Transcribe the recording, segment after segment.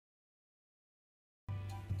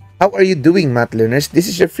How are you doing, math learners? This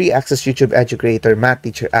is your free access YouTube educator, Math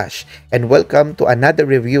Teacher Ash, and welcome to another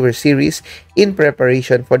reviewer series in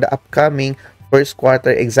preparation for the upcoming first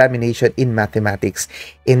quarter examination in mathematics.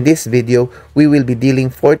 In this video, we will be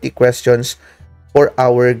dealing 40 questions for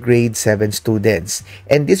our grade 7 students,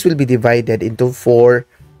 and this will be divided into 4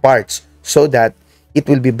 parts so that it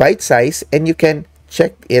will be bite-sized and you can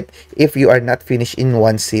check it if you are not finished in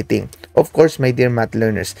one sitting. Of course, my dear math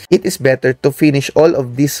learners, it is better to finish all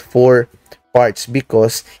of these 4 parts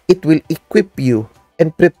because it will equip you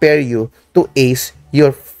and prepare you to ace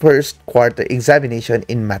your first quarter examination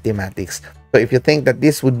in mathematics. So if you think that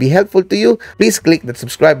this would be helpful to you, please click the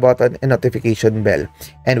subscribe button and notification bell.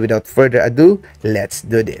 And without further ado, let's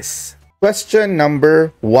do this. Question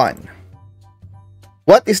number 1.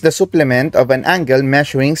 What is the supplement of an angle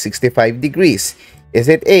measuring 65 degrees? Is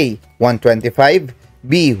it A, 125,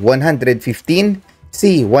 B, 115,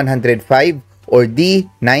 C, 105, or D,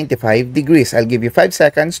 95 degrees? I'll give you 5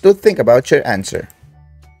 seconds to think about your answer.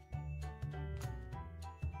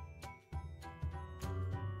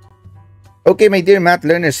 Okay, my dear math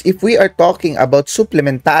learners, if we are talking about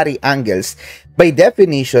supplementary angles, by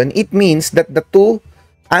definition, it means that the two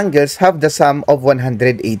angles have the sum of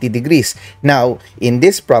 180 degrees. Now, in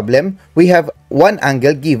this problem, we have one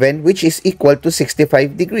angle given which is equal to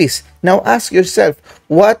 65 degrees. Now, ask yourself,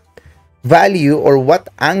 what value or what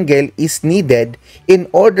angle is needed in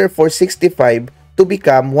order for 65 to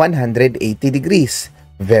become 180 degrees?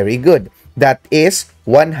 Very good. That is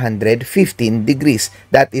 115 degrees.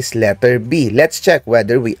 That is letter B. Let's check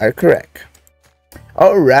whether we are correct.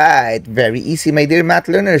 Alright, very easy, my dear math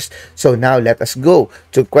learners. So now let us go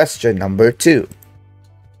to question number 2.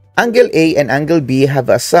 Angle A and angle B have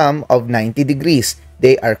a sum of 90 degrees.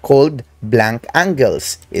 They are called blank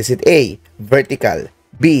angles. Is it A, vertical,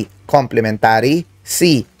 B, complementary,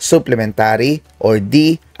 C, supplementary, or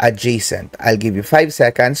D, adjacent? I'll give you 5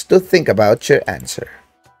 seconds to think about your answer.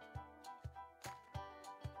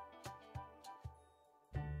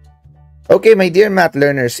 Okay, my dear math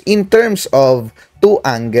learners, in terms of two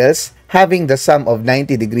angles having the sum of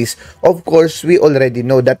 90 degrees, of course, we already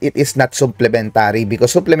know that it is not supplementary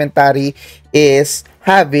because supplementary is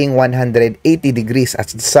having 180 degrees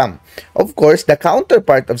as the sum. Of course, the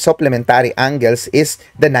counterpart of supplementary angles is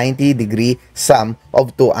the 90-degree sum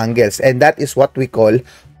of two angles, and that is what we call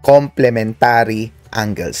complementary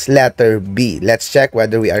angles. Letter B. Let's check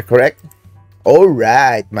whether we are correct.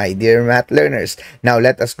 Alright, my dear math learners. Now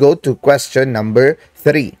let us go to question number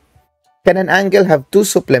 3. Can an angle have two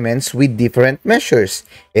supplements with different measures?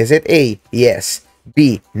 Is it A, yes,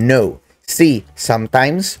 B, no, C,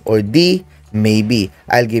 sometimes, or D, maybe?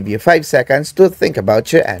 I'll give you 5 seconds to think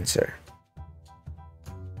about your answer.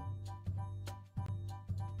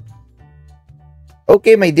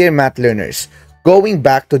 Okay, my dear math learners. Going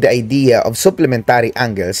back to the idea of supplementary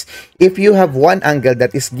angles, if you have one angle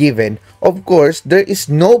that is given, of course, there is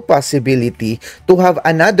no possibility to have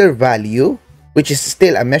another value, which is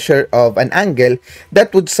still a measure of an angle,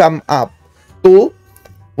 that would sum up to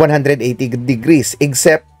 180 degrees,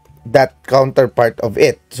 except that counterpart of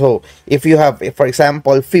it. So, if you have, for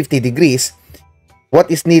example, 50 degrees, what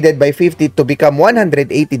is needed by 50 to become 180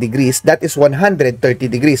 degrees, that is 130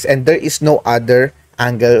 degrees, and there is no other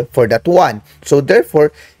angle for that one. So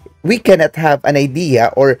therefore, we cannot have an idea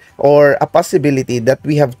or a possibility that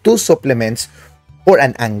we have two supplements for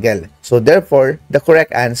an angle. So therefore, the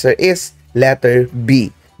correct answer is letter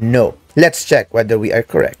B, no. Let's check whether we are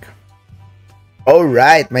correct.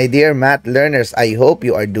 Alright, my dear math learners, I hope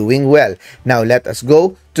you are doing well. Now let us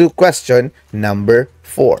go to question number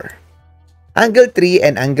 4. Angle 3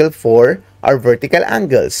 and angle 4 are vertical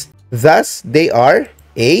angles. Thus, they are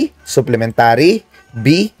A, supplementary,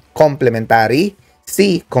 B, complementary,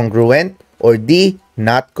 C, congruent, or D,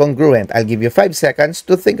 not congruent. I'll give you 5 seconds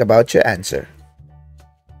to think about your answer.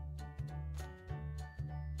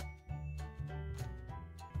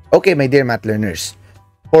 Okay, my dear math learners,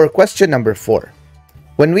 for question number 4,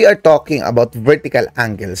 when we are talking about vertical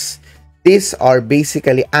angles, these are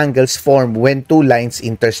basically angles formed when two lines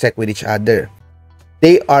intersect with each other.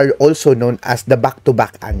 They are also known as the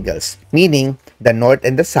back-to-back angles, meaning the north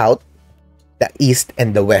and the south, the east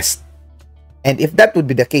and the west. And if that would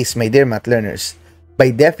be the case, my dear math learners,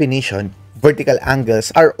 by definition, vertical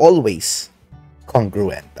angles are always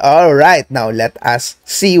congruent. Alright, now let us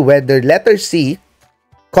see whether letter C,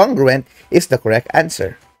 congruent, is the correct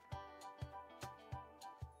answer.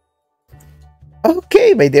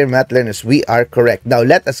 Okay, my dear math learners, we are correct. Now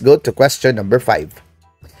let us go to question number 5.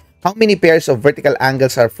 How many pairs of vertical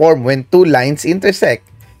angles are formed when two lines intersect?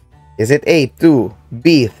 Is it A, 2,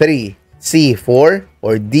 B, 3, C, 4,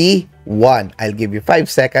 or D, 1. I'll give you 5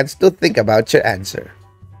 seconds to think about your answer.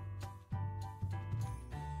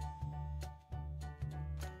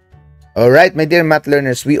 Alright, my dear math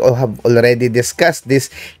learners, we all have already discussed this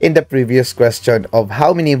in the previous question of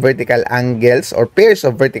how many vertical angles or pairs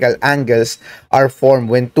of vertical angles are formed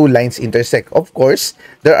when two lines intersect. Of course,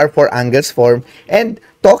 there are 4 angles formed, and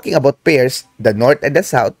talking about pairs, the north and the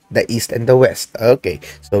south, the east and the west. Okay,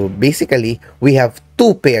 so basically, we have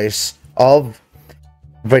 2 pairs of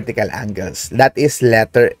vertical angles. That is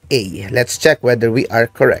letter A. Let's check whether we are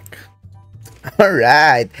correct.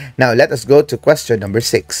 Alright, now let us go to question number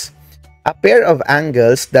 6. A pair of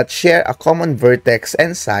angles that share a common vertex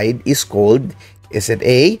and side is called, is it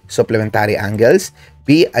A, supplementary angles,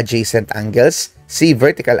 B, adjacent angles, C,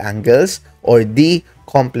 vertical angles, or D,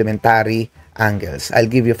 complementary angles? I'll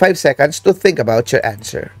give you 5 seconds to think about your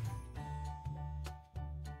answer.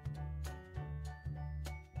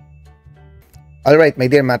 Alright, my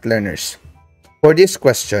dear math learners, for this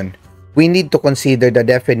question, we need to consider the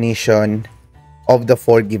definition of the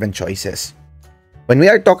 4 given choices. When we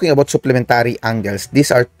are talking about supplementary angles,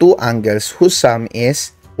 these are 2 angles whose sum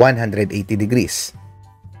is 180 degrees.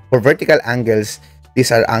 For vertical angles, these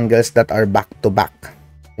are angles that are back-to-back,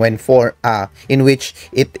 in which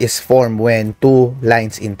it is formed when 2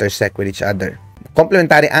 lines intersect with each other.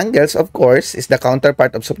 Complementary angles, of course, is the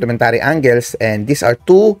counterpart of supplementary angles, and these are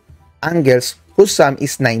 2 angles whose sum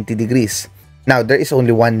is 90 degrees. Now, there is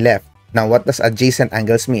only 1 left. Now, what does adjacent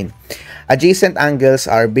angles mean? Adjacent angles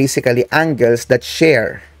are basically angles that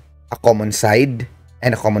share a common side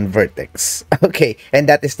and a common vertex. Okay, and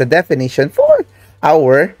that is the definition for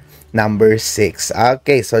our number 6.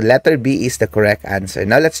 Okay, so letter B is the correct answer.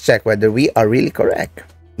 Now, let's check whether we are really correct.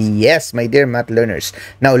 Yes, my dear math learners.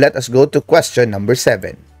 Now, let us go to question number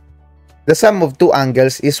 7. The sum of 2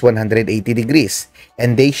 angles is 180 degrees,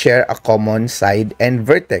 and they share a common side and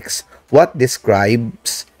vertex. What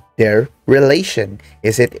describes their relation?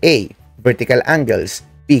 Is it A, vertical angles,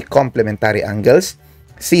 B, complementary angles,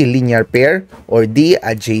 C, linear pair, or D,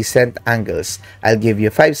 adjacent angles? I'll give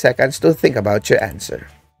you 5 seconds to think about your answer.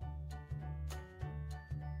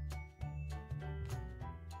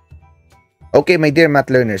 Okay, my dear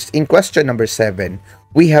math learners, in question number 7,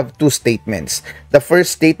 we have 2 statements. The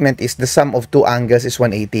first statement is the sum of 2 angles is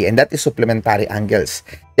 180, and that is supplementary angles.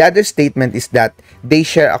 The other statement is that they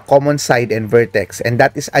share a common side and vertex, and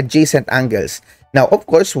that is adjacent angles. Now, of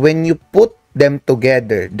course, when you put them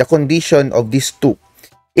together, the condition of these 2,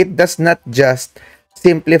 it does not just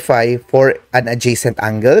simplify for an adjacent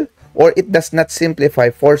angle, or it does not simplify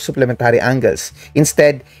for supplementary angles.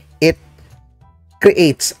 Instead, it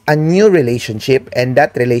creates a new relationship, and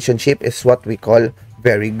that relationship is what we call,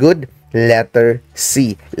 very good, letter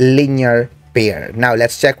C, linear pair. Now,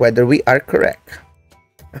 let's check whether we are correct.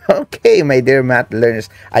 Okay, my dear math learners,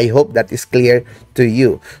 I hope that is clear to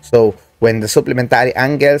you. So, when the supplementary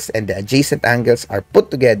angles and the adjacent angles are put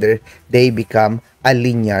together, they become a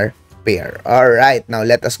linear pair. Alright, now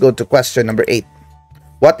let us go to question number 8.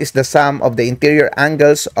 What is the sum of the interior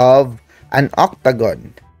angles of an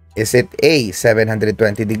octagon? Is it A,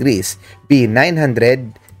 720 degrees, B,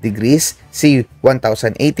 900 degrees, C,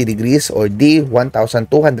 1080 degrees, or D,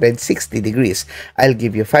 1260 degrees? I'll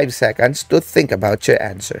give you 5 seconds to think about your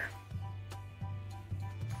answer.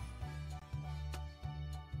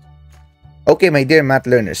 Okay, my dear math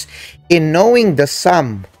learners, in knowing the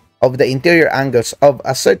sum of the interior angles of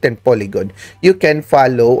a certain polygon, you can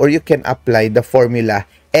follow or you can apply the formula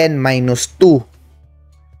n minus 2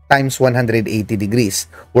 times 180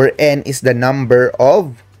 degrees, where n is the number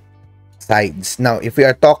of sides. Now, if we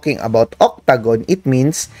are talking about octagon, it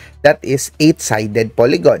means that is 8-sided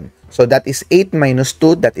polygon. So that is 8 minus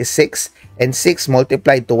 2, that is 6, and 6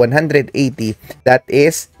 multiplied to 180, that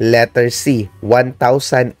is letter C,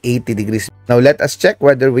 1080 degrees. Now, let us check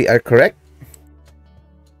whether we are correct.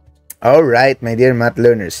 Alright, my dear math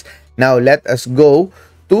learners. Now, let us go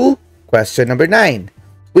to question number 9.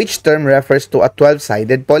 Which term refers to a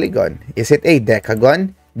 12-sided polygon? Is it A,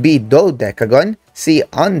 decagon, B, dodecagon, C,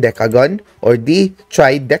 ondecagon, or D,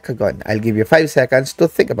 tridecagon? I'll give you 5 seconds to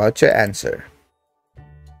think about your answer.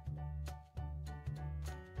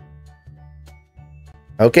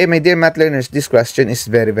 Okay, my dear math learners, this question is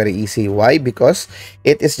very, very easy. Why? Because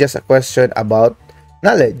it is just a question about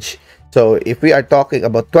knowledge. So, if we are talking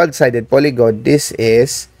about 12-sided polygon, this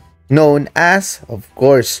is known as, of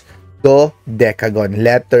course, dodecagon,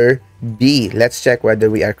 letter B. Let's check whether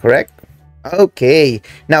we are correct. Okay.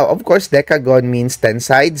 Now, of course, decagon means 10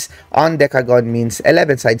 sides. Ondecagon means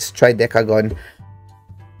 11 sides. Tridecagon,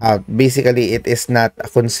 basically, it is not a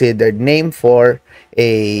considered name for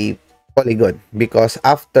a polygon, because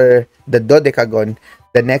after the dodecagon,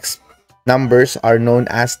 the next numbers are known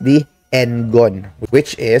as the n-gon,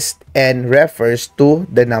 which is n refers to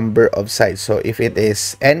the number of sides. So if it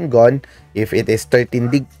is n-gon, if it is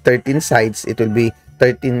 13 sides, it will be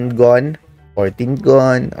 13 gon, 14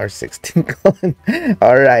 gon, or 16 gon.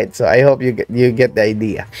 All right, so I hope you get the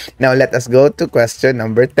idea. Now let us go to question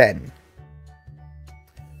number 10.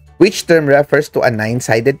 Which term refers to a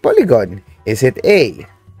 9-sided polygon? Is it A,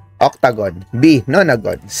 octagon, B,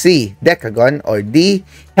 nonagon, C, decagon, or D,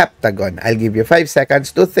 heptagon? I'll give you 5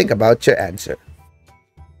 seconds to think about your answer.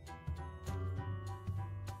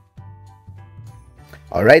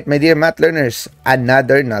 Alright, my dear math learners,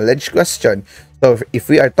 another knowledge question. So if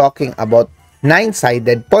we are talking about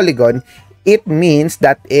 9-sided polygon, it means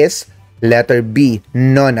that is letter B,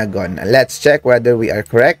 nonagon. Let's check whether we are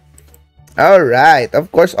correct. Alright, of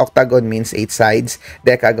course, octagon means 8 sides,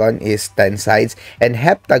 decagon is 10 sides, and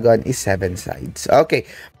heptagon is 7 sides. Okay,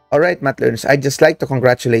 alright, math learners, I'd just like to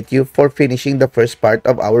congratulate you for finishing the first part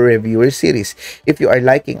of our reviewer series. If you are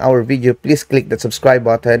liking our video, please click the subscribe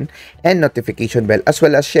button and notification bell, as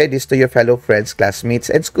well as share this to your fellow friends, classmates,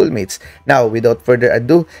 and schoolmates. Now, without further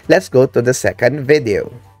ado, let's go to the second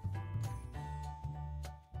video.